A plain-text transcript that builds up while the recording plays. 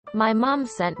My mom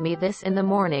sent me this in the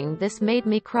morning. This made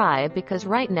me cry because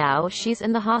right now she's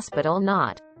in the hospital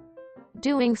not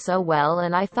doing so well,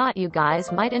 and I thought you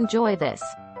guys might enjoy this.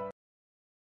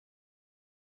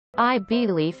 I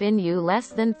believe in you. Less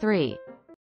than 3.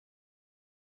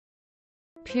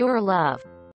 Pure love.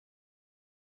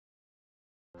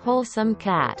 Wholesome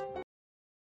cat.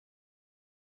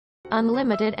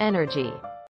 Unlimited energy.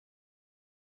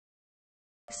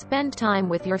 Spend time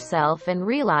with yourself and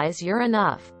realize you're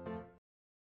enough.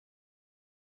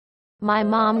 My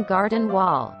mom garden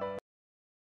wall.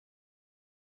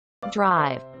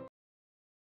 Drive.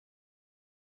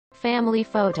 Family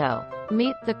photo.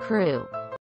 Meet the crew.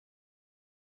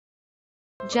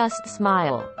 Just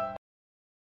smile.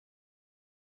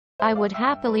 I would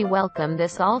happily welcome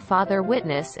this all-father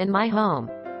witness in my home.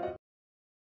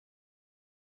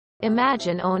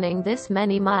 Imagine owning this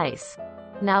many mice.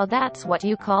 Now that's what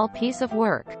you call piece of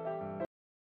work.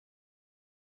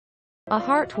 A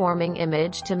heartwarming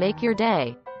image to make your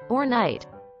day, or night.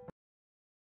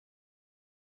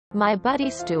 My buddy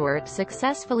Stuart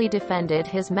successfully defended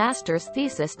his master's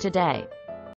thesis today.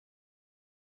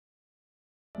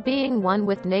 Being one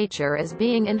with nature is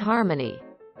being in harmony.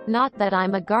 Not that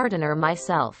I'm a gardener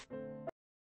myself.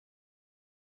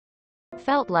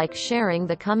 Felt like sharing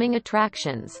the coming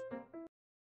attractions.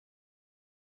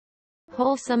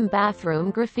 Wholesome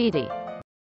bathroom graffiti.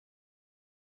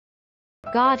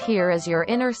 God here is your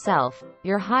inner self,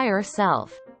 your higher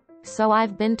self. So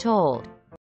I've been told.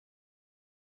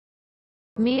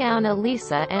 Meowna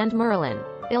Lisa and Merlin.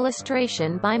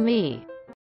 Illustration by me.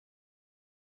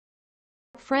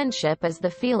 Friendship is the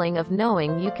feeling of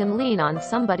knowing you can lean on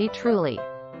somebody truly.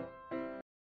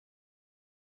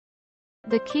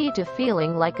 The key to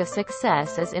feeling like a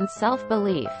success is in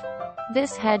self-belief.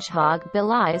 This hedgehog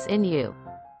belies in you.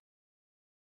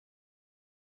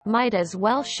 Might as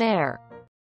well share.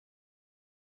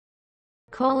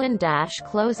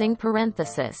 Closing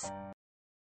parenthesis.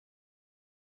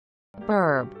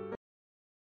 Verb.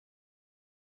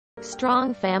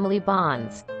 Strong family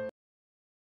bonds.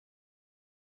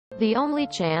 The only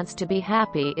chance to be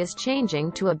happy is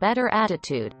changing to a better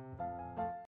attitude.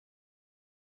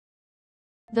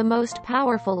 The most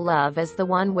powerful love is the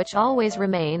one which always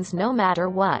remains no matter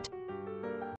what.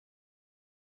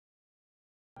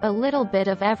 A little bit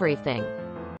of everything.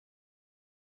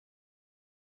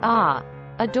 Ah,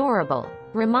 adorable.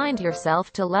 Remind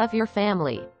yourself to love your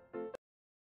family.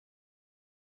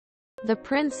 The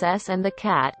Princess and the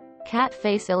Cat, cat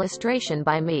face illustration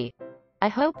by me. I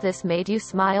hope this made you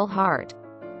smile. Heart.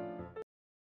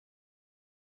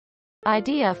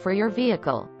 Idea for your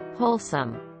vehicle.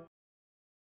 Wholesome.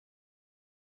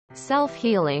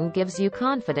 Self-healing gives you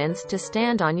confidence to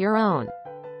stand on your own.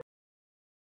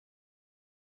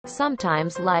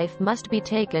 Sometimes life must be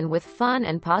taken with fun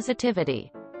and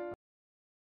positivity.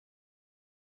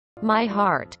 My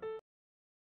heart.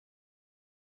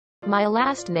 My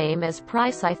last name is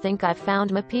Price. I think I've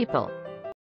found my people.